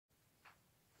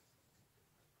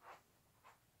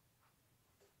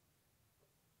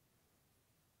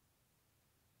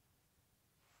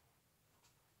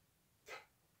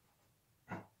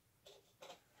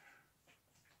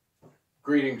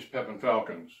Greetings, Pepin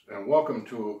Falcons, and welcome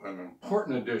to an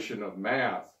important edition of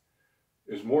Math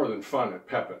is More Than Fun at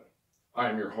Pepin. I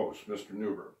am your host, Mr.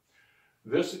 Newber.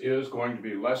 This is going to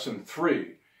be lesson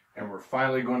 3, and we're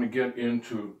finally going to get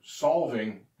into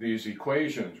solving these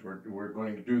equations. We're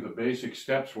going to do the basic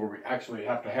steps where we actually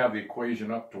have to have the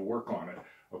equation up to work on it.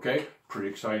 Okay, pretty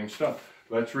exciting stuff.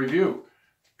 Let's review.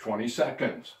 20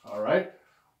 seconds, all right?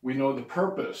 We know the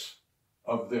purpose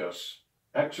of this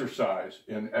exercise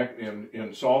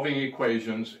in solving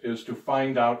equations is to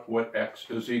find out what x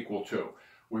is equal to.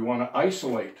 We want to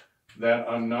isolate that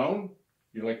unknown.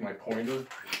 You like my pointer?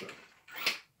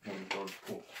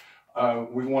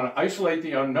 We want to isolate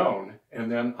the unknown and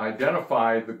then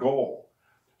identify the goal.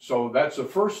 So that's the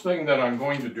first thing that I'm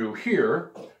going to do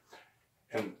here,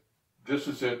 and this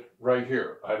is it right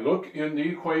here. I look in the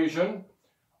equation,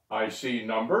 I see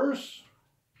numbers,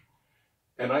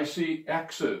 and I see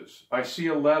x's. I see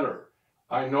a letter.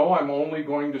 I know I'm only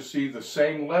going to see the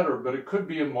same letter, but it could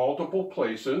be in multiple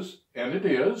places, and it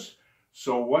is.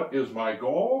 So what is my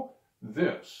goal?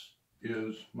 This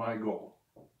is my goal.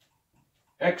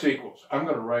 X equals. I'm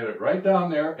going to write it right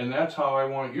down there, and that's how I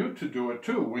want you to do it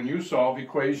too. When you solve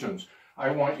equations,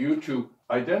 I want you to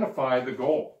identify the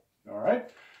goal. All right?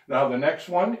 Now the next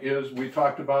one is, we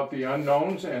talked about the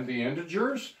unknowns and the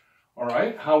integers. All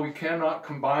right? How we cannot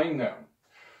combine them.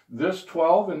 This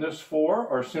 12 and this 4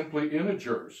 are simply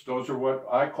integers. Those are what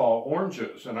I call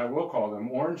oranges, and I will call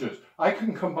them oranges. I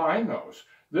can combine those.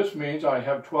 This means I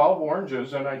have 12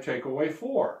 oranges and I take away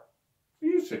 4.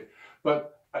 Easy.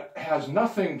 But it has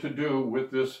nothing to do with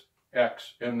this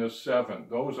x and this 7.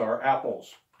 Those are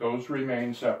apples. Those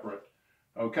remain separate.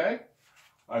 Okay?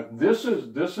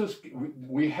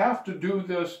 We have to do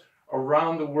this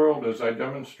around the world, as I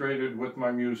demonstrated with my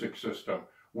music system.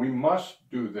 We must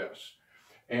do this.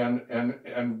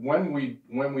 And when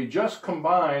we just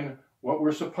combine what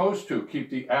we're supposed to, keep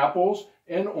the apples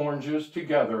and oranges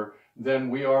together, then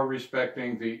we are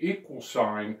respecting the equal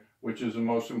sign, which is the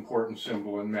most important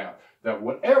symbol in math. That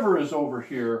whatever is over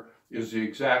here is the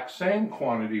exact same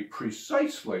quantity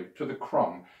precisely to the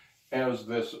crumb as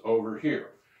this over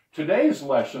here. Today's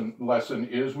lesson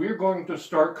is we're going to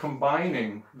start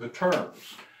combining the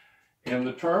terms. And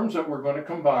the terms that we're going to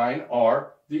combine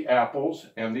are the apples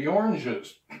and the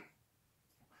oranges.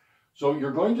 So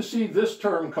you're going to see this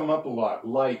term come up a lot,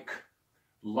 like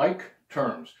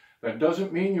terms. That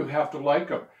doesn't mean you have to like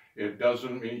them. It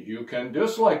doesn't mean you can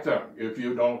dislike them if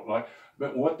you don't like.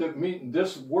 But what that means,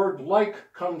 this word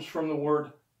like comes from the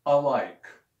word alike.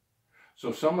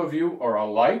 So some of you are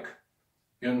alike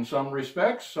in some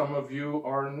respects. Some of you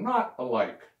are not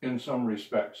alike in some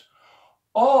respects.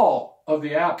 All of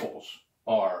the apples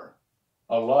are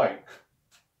alike.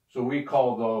 So we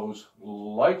call those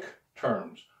like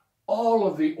terms. All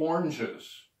of the oranges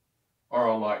are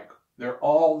alike. They're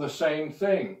all the same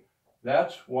thing.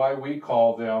 That's why we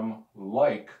call them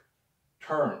like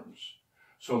terms.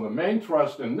 So the main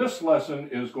thrust in this lesson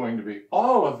is going to be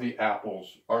all of the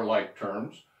apples are like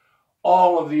terms.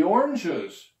 All of the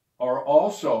oranges are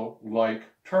also like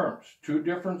terms. Two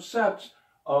different sets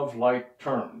of like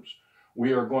terms.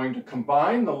 We are going to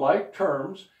combine the like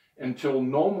terms until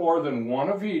no more than one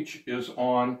of each is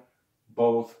on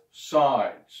both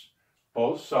sides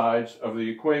of the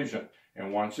equation.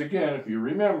 And once again, if you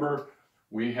remember,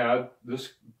 we had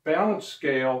this balance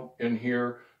scale in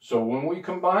here. So when we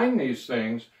combine these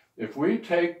things, if we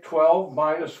take 12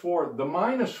 minus 4, the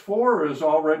minus 4 is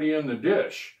already in the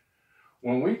dish.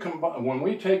 When we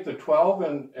take the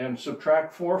 12 and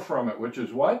subtract 4 from it, which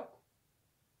is what?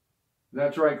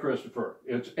 That's right, Christopher.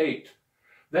 It's 8.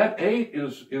 That 8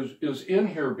 is in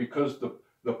here because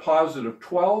the positive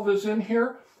 12 is in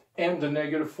here and the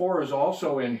negative 4 is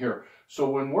also in here. So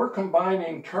when we're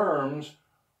combining terms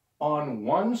on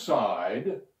one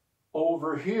side,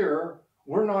 over here,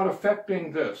 we're not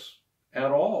affecting this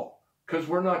at all because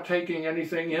we're not taking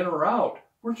anything in or out.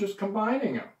 We're just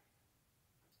combining them.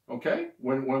 Okay?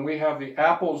 When we have the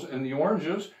apples and the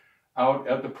oranges out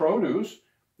at the produce,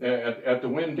 at the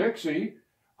Winn-Dixie,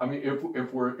 I mean,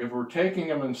 if we're taking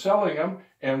them and selling them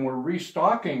and we're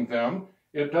restocking them,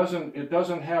 it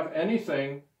doesn't have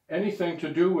anything to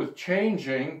do with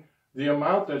changing the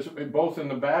amount that's both in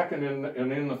the back and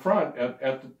in the front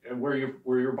at where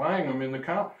you're buying them in the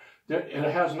counter.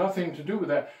 It has nothing to do with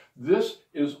that. This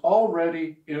is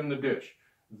already in the dish.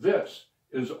 This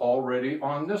is already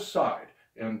on this side,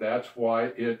 and that's why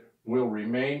it will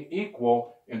remain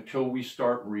equal until we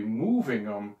start removing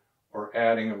them or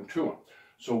adding them to them.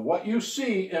 So what you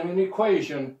see in an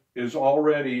equation is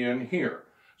already in here.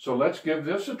 So let's give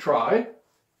this a try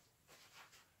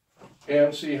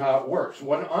and see how it works.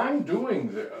 When I'm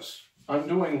doing this, I'm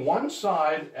doing one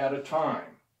side at a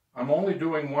time. I'm only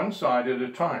doing one side at a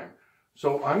time.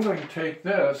 So I'm going to take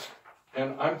this,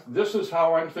 and this is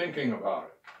how I'm thinking about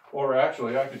it. Or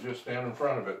actually, I could just stand in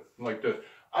front of it like this.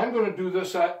 I'm going to do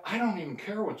this at, I don't even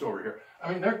care what's over here.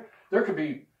 I mean, there could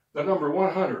be the number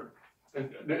 100.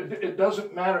 It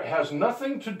doesn't matter. It has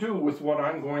nothing to do with what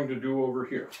I'm going to do over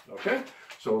here. Okay?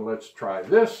 So let's try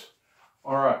this.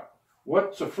 All right.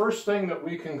 What's the first thing that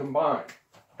we can combine?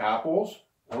 Apples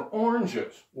or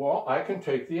oranges? Well, I can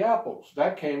take the apples.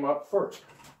 That came up first.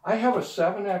 I have a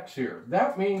 7x here.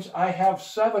 That means I have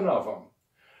 7 of them.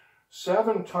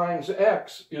 7 times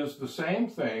x is the same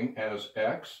thing as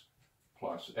x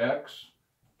plus x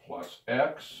plus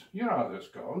x. You know how this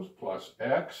goes. Plus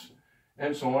x,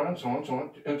 and so on and so on and so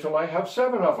on, until I have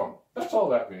 7 of them. That's all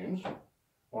that means.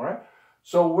 All right?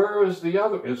 So where is the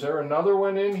other? Is there another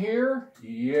one in here?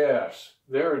 Yes,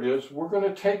 there it is. We're going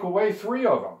to take away 3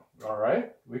 of them. All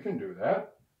right? We can do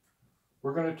that.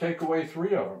 We're going to take away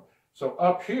 3 of them. So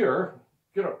up here,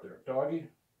 get up there, doggy.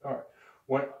 All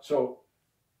right. So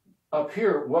up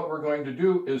here, what we're going to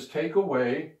do is take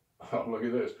away, oh, look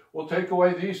at this. We'll take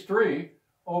away these 3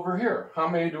 over here. How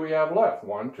many do we have left?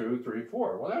 1, 2, 3,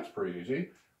 4. Well, that's pretty easy.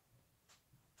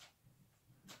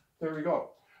 There we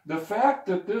go. The fact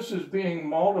that this is being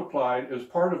multiplied is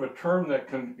part of a term that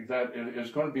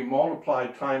is going to be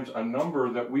multiplied times a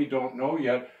number that we don't know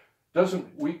yet.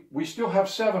 We still have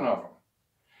 7 of them.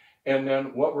 And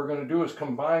then what we're going to do is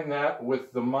combine that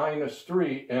with the minus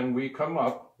 3, and we come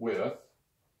up with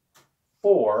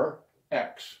 4x.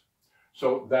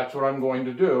 So that's what I'm going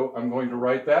to do. I'm going to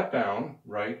write that down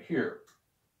right here.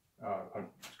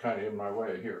 It's kind of in my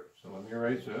way here. So let me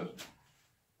erase this.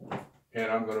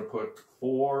 And I'm going to put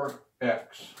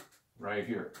 4x right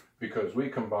here. Because we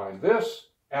combine this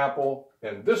apple,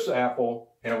 and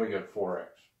we get 4x.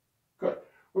 Good.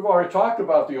 We've already talked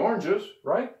about the oranges,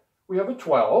 right? We have a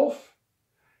 12,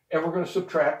 and we're going to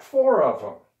subtract 4 of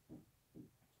them.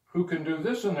 Who can do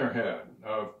this in their head?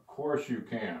 Of course you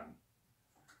can.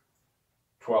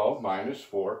 12 minus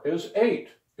 4 is 8.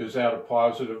 Is that a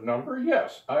positive number?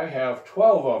 Yes. I have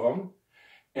 12 of them,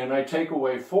 and I take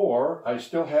away 4. I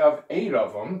still have 8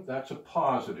 of them. That's a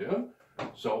positive.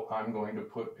 So I'm going to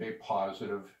put a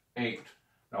positive 8.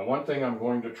 Now, one thing I'm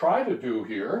going to try to do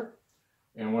here,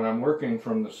 and when I'm working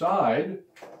from the side,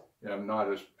 I'm not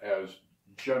as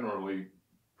generally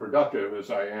productive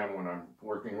as I am when I'm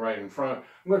working right in front.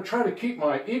 I'm going to try to keep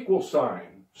my equal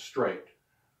sign straight.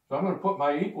 So I'm going to put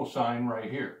my equal sign right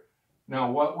here.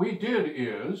 Now what we did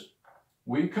is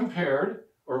we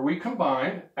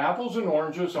combined apples and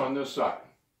oranges on this side.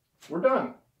 We're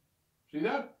done. See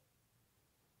that?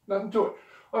 Nothing to it.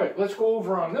 All right, let's go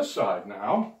over on this side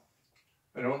now.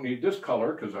 I don't need this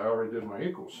color because I already did my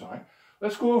equal sign.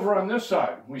 Let's go over on this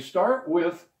side. We start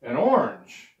with an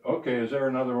orange. Okay, is there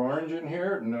another orange in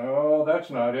here? No, that's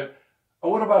not it. Oh,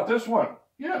 what about this one?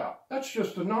 Yeah, that's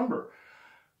just a number.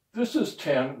 This is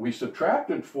 10. We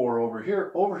subtracted 4 over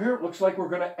here. Over here, it looks like we're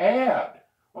going to add.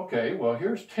 Okay, well,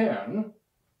 here's 10.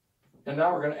 And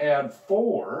now we're going to add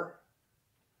 4.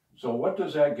 So what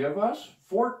does that give us?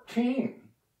 14.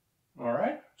 All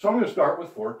right, so I'm going to start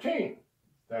with 14.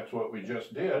 That's what we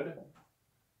just did.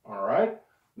 All right.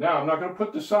 Now, I'm not going to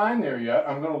put the sign there yet.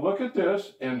 I'm going to look at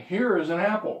this, and here is an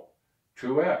apple,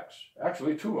 2x.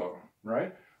 Actually, 2 of them,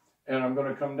 right? And I'm going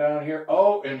to come down here.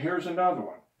 Oh, and here's another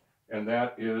one, and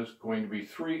that is going to be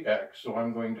 3x. So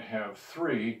I'm going to have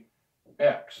 3x.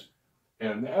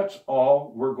 And that's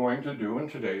all we're going to do in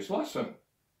today's lesson.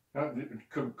 Now,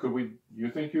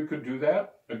 you think you could do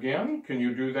that again? Can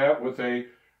you do that with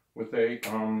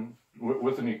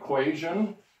an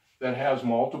equation that has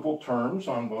multiple terms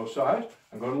on both sides?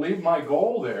 I'm going to leave my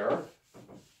goal there.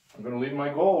 I'm going to leave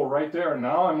my goal right there.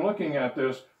 Now I'm looking at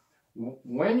this.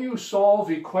 When you solve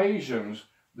equations,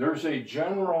 there's a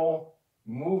general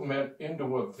movement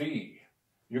into a V.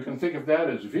 You can think of that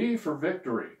as V for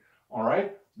victory. All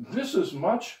right? This is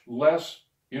much less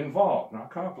involved,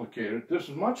 not complicated. This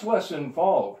is much less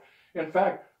involved. In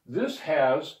fact, this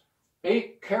has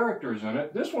 8 characters in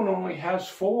it. This one only has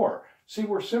 4. See,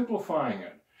 we're simplifying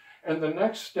it. And the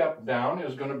next step down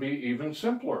is going to be even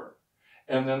simpler.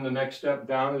 And then the next step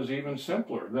down is even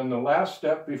simpler. Then the last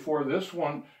step before this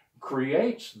one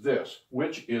creates this,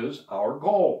 which is our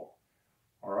goal.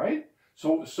 All right?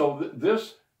 So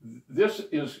this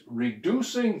is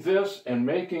reducing this and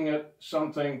making it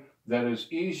something that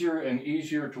is easier and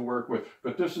easier to work with.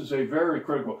 But this is a very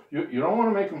critical. You don't want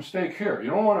to make a mistake here.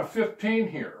 You don't want a 15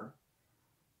 here.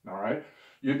 All right?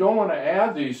 You don't want to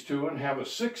add these two and have a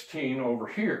 16 over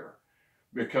here.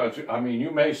 Because, I mean, you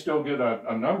may still get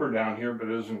a number down here, but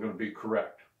it isn't going to be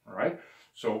correct, all right?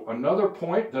 So another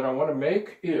point that I want to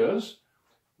make is,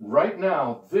 right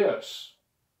now, this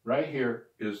right here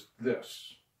is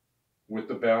this with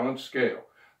the balanced scale.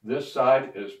 This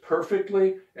side is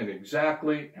perfectly and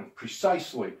exactly and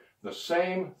precisely the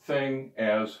same thing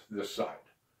as this side.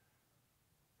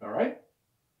 All right?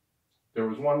 There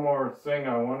was one more thing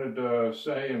I wanted to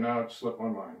say, and now it slipped my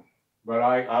mind. But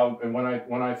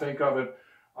when I think of it,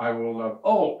 I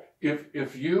will.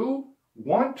 If you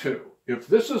want to, if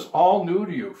this is all new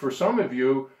to you, for some of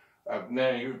you,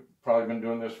 man, you've probably been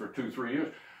doing this for 2-3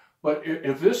 years. But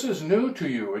if this is new to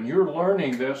you and you're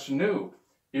learning this new,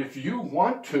 if you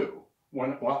want to,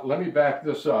 let me back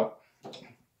this up.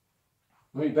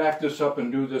 Let me back this up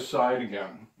and do this side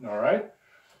again. All right?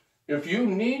 If you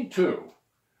need to,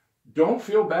 don't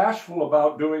feel bashful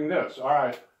about doing this. All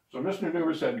right, so Mr.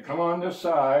 Newber said, come on this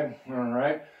side. All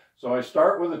right, so I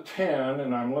start with a 10,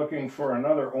 and I'm looking for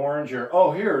another orange here.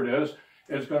 Oh, here it is.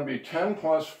 It's going to be 10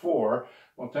 plus 4.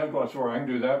 Well, 10 plus 4, I can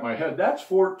do that in my head. That's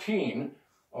 14.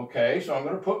 Okay, so I'm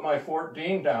going to put my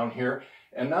 14 down here.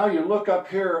 And now you look up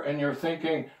here, and you're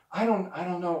thinking, I don't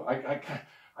know.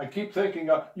 I keep thinking,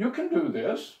 you can do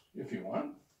this if you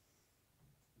want.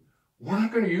 We're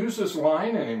not going to use this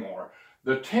line anymore.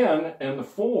 The 10 and the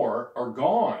 4 are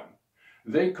gone.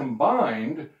 They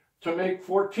combined to make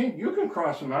 14. You can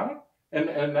cross them out.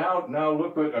 And now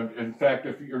look what, in fact,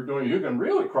 if you're doing, you can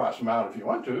really cross them out if you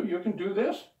want to. You can do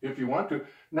this if you want to.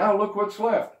 Now look what's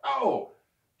left. Oh,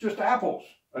 just apples.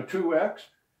 A 2x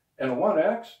and a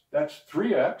 1x. That's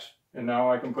 3x. And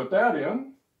now I can put that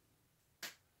in.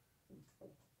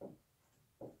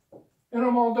 And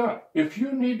I'm all done. If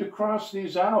you need to cross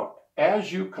these out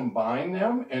as you combine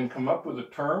them and come up with a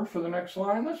term for the next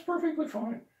line, that's perfectly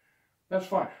fine. That's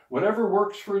fine. Whatever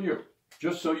works for you,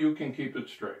 just so you can keep it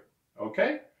straight.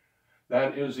 Okay?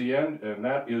 That is the end, and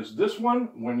that is this one.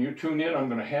 When you tune in, I'm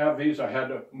going to have these. I had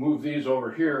to move these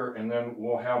over here, and then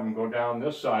we'll have them go down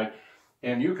this side.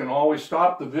 And you can always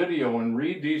stop the video and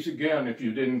read these again if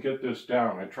you didn't get this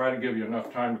down. I try to give you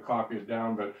enough time to copy it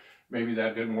down, but maybe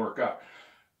that didn't work out.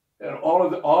 And all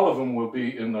of them will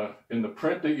be in the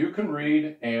print that you can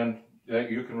read and that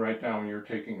you can write down when you're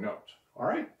taking notes. All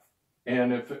right?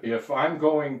 And if I'm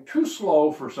going too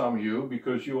slow for some of you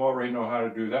because you already know how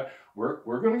to do that,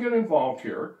 we're going to get involved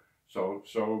here.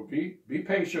 So be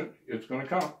patient. It's going to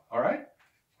come. All right?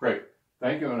 Great.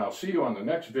 Thank you, and I'll see you on the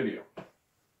next video.